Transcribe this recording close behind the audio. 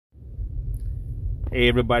Hey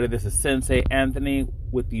everybody, this is Sensei Anthony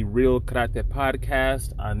with the Real Karate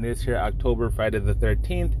Podcast on this here October, Friday the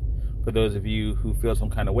 13th. For those of you who feel some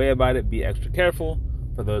kind of way about it, be extra careful.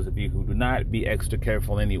 For those of you who do not, be extra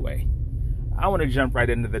careful anyway. I want to jump right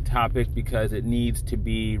into the topic because it needs to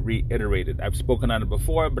be reiterated. I've spoken on it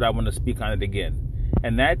before, but I want to speak on it again.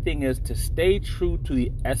 And that thing is to stay true to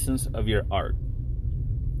the essence of your art.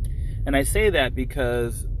 And I say that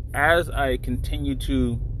because as I continue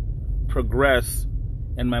to progress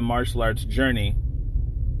in my martial arts journey,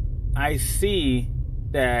 I see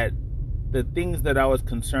that the things that I was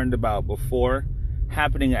concerned about before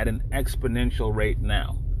happening at an exponential rate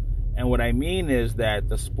now. And what I mean is that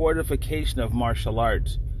the sportification of martial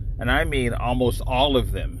arts, and I mean almost all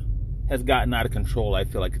of them, has gotten out of control, I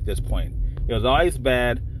feel like, at this point. It was always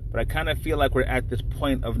bad, but I kind of feel like we're at this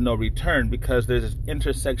point of no return because there's this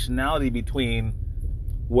intersectionality between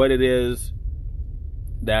what it is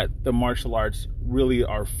that the martial arts really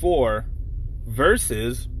are for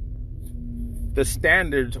versus the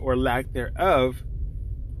standards or lack thereof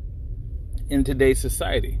in today's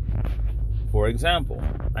society. For example,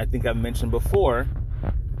 I think I've mentioned before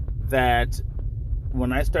that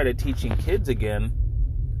when I started teaching kids again,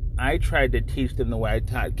 I tried to teach them the way I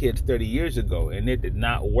taught kids 30 years ago, and it did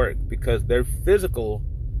not work because their physical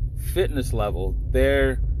fitness level,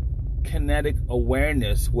 their kinetic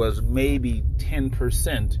awareness was maybe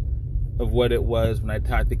 10% of what it was when I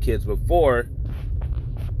taught the kids before.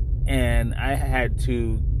 And I had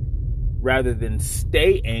to, rather than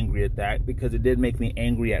stay angry at that, because it did make me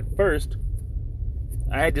angry at first,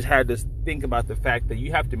 I just had to think about the fact that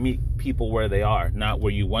you have to meet people where they are, not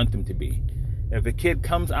where you want them to be. If a kid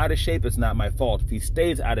comes out of shape, it's not my fault. If he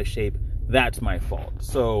stays out of shape, that's my fault.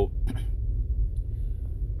 So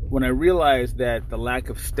when I realized that the lack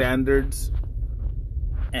of standards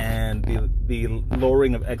and the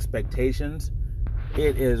lowering of expectations,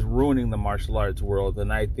 it is ruining the martial arts world,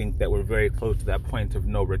 and I think that we're very close to that point of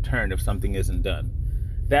no return if something isn't done.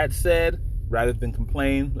 That said, rather than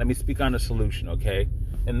complain, let me speak on a solution, okay?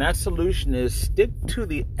 And that solution is stick to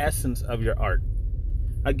the essence of your art.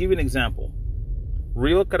 I'll give you an example.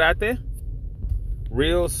 Real karate,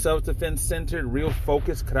 real self-defense centered, real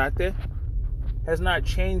focused karate has not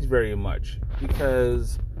changed very much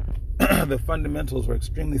because the fundamentals were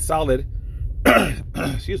extremely solid.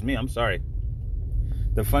 Excuse me, I'm sorry.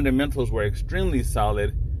 The fundamentals were extremely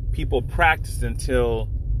solid. People practiced until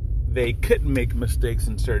they couldn't make mistakes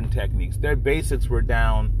in certain techniques. Their basics were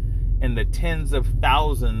down in the tens of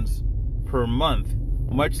thousands per month,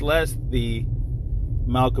 much less the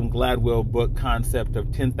Malcolm Gladwell book concept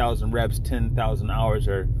of 10,000 reps, 10,000 hours,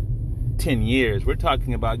 or 10 years. We're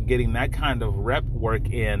talking about getting that kind of rep work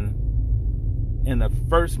in the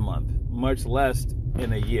first month, much less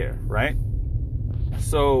in a year, right?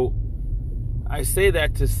 So I say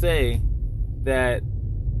that to say that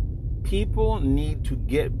people need to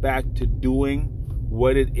get back to doing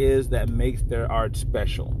what it is that makes their art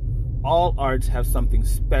special. All arts have something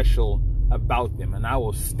special about them, and I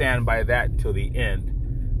will stand by that until the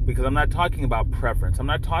end, because I'm not talking about preference. I'm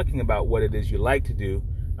not talking about what it is you like to do.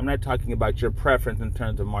 I'm not talking about your preference in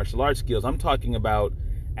terms of martial arts skills. I'm talking about,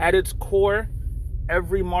 at its core,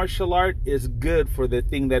 every martial art is good for the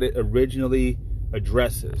thing that it originally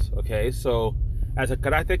addresses, okay? So, as a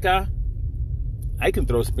karateka, I can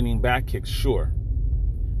throw spinning back kicks, sure.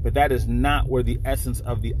 But that is not where the essence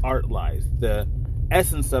of the art lies. The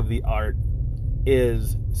essence of the art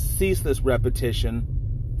is ceaseless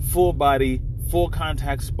repetition, full body, full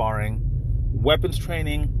contact sparring, weapons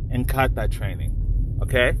training, and kata training.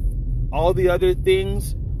 Okay? All the other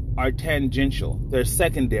things are tangential. They're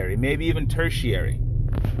secondary, maybe even tertiary.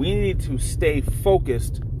 We need to stay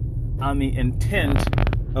focused on the intent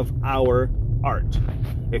of our art.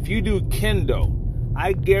 If you do kendo,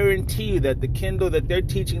 I guarantee you that the kendo that they're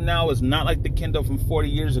teaching now is not like the kendo from 40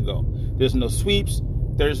 years ago. There's no sweeps,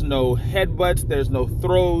 there's no headbutts, there's no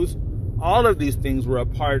throws. All of these things were a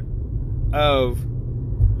part of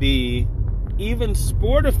the even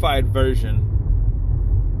sportified version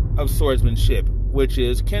of swordsmanship, which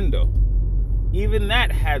is kendo. Even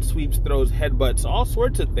that had sweeps, throws, headbutts, all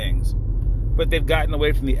sorts of things. But they've gotten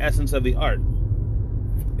away from the essence of the art.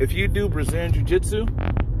 If you do Brazilian Jiu-Jitsu,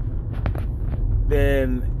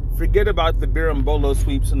 then forget about the berimbolo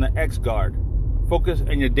sweeps and the X guard. Focus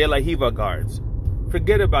on your De La Riva guards.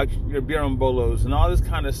 Forget about your berimbolos and all this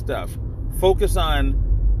kind of stuff. Focus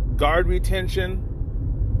on guard retention,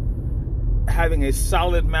 having a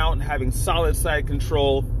solid mount, having solid side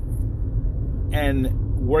control, and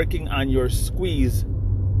working on your squeeze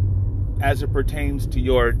as it pertains to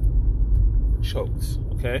your chokes,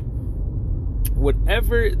 okay?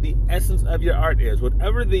 whatever the essence of your art is,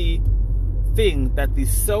 whatever the thing that the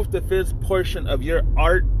self-defense portion of your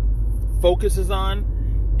art focuses on,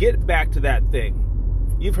 get back to that thing.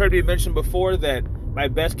 You've heard me mention before that my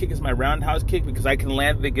best kick is my roundhouse kick because I can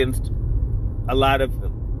land it against a lot of,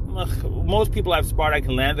 most people I've sparred I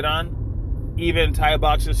can land it on. Even Thai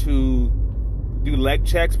boxers who do leg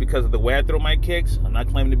checks because of the way I throw my kicks. I'm not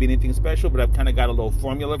claiming to be anything special, but I've kind of got a little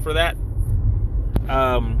formula for that.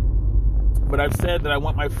 But I've said that I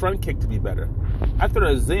want my front kick to be better. I've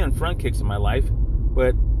thrown a zillion front kicks in my life,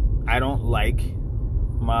 but I don't like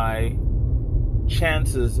my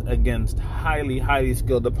chances against highly, highly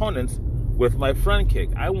skilled opponents with my front kick.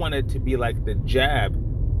 I want it to be like the jab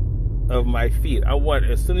of my feet. I want,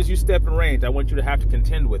 as soon as you step in range, I want you to have to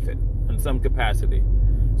contend with it in some capacity.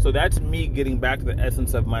 So that's me getting back to the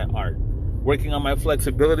essence of my art. Working on my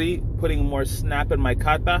flexibility, putting more snap in my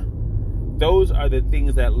kata. Those are the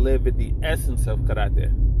things that live at the essence of karate.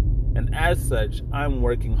 And as such, I'm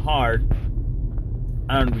working hard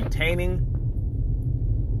on retaining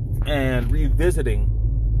and revisiting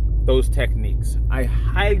those techniques. I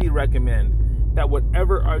highly recommend that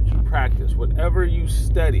whatever art you practice, whatever you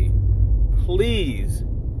study, please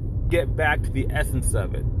get back to the essence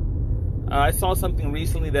of it. I saw something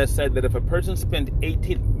recently that said that if a person spent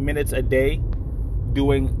 18 minutes a day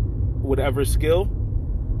doing whatever skill,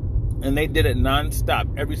 and they did it non-stop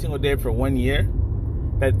every single day for 1 year,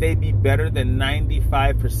 that they'd be better than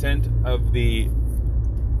 95% of the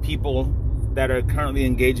people that are currently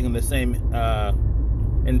engaging in the same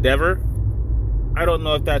endeavor. I don't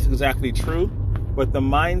know if that's exactly true, but the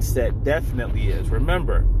mindset definitely is.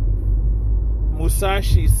 Remember,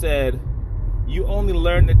 Musashi said, you only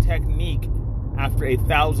learn the technique after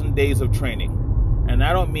 1,000 days of training. And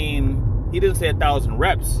I don't mean, he didn't say 1,000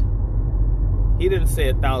 reps. He didn't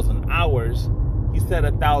say 1,000 hours. He said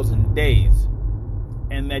 1,000 days.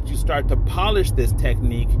 And that you start to polish this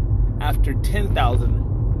technique after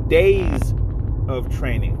 10,000 days of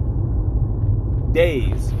training.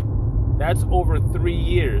 Days. That's over 3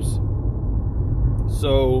 years.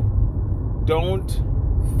 So don't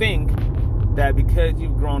think that because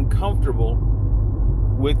you've grown comfortable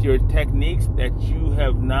with your techniques that you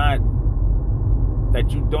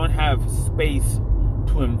don't have space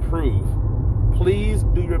to improve. Please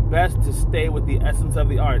do your best to stay with the essence of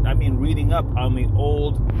the art. I mean, reading up on the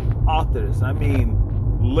old authors. I mean,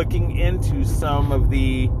 looking into some of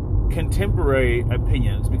the contemporary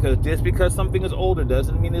opinions, because just because something is older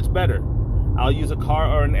doesn't mean it's better. I'll use a car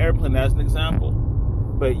or an airplane as an example,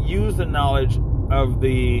 but use the knowledge of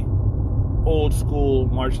the old school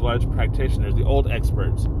martial arts practitioners, the old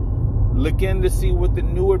experts. Look in to see what the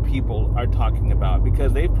newer people are talking about,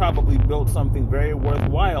 because they've probably built something very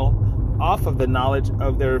worthwhile off of the knowledge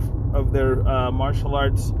of their martial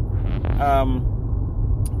arts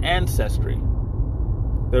ancestry,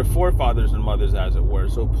 their forefathers and mothers, as it were.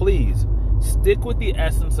 So please stick with the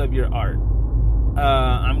essence of your art.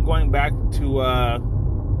 I'm going back to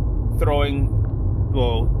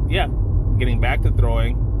getting back to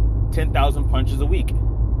throwing 10,000 punches a week.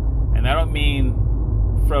 And I don't mean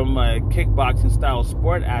from a kickboxing style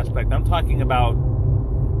sport aspect. I'm talking about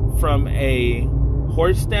from a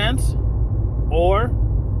horse stance or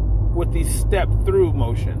with the step through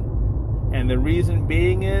motion. And the reason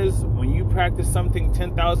being is when you practice something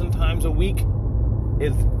 10,000 times a week,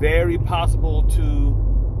 it's very possible to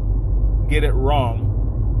get it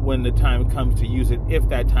wrong when the time comes to use it, if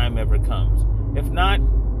that time ever comes. If not,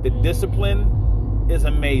 the discipline is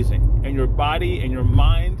amazing, and your body and your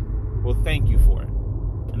mind will thank you for it.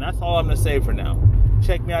 And that's all I'm going to say for now.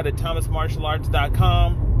 Check me out at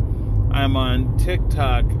thomasmartialarts.com. I'm on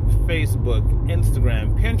TikTok, Facebook,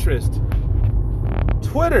 Instagram, Pinterest,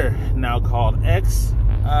 Twitter, now called X.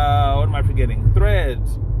 What am I forgetting?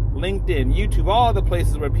 Threads, LinkedIn, YouTube, all the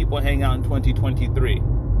places where people hang out in 2023.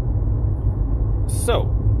 So,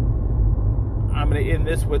 I'm going to end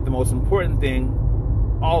this with the most important thing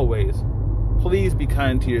always. Please be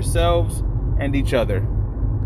kind to yourselves and each other.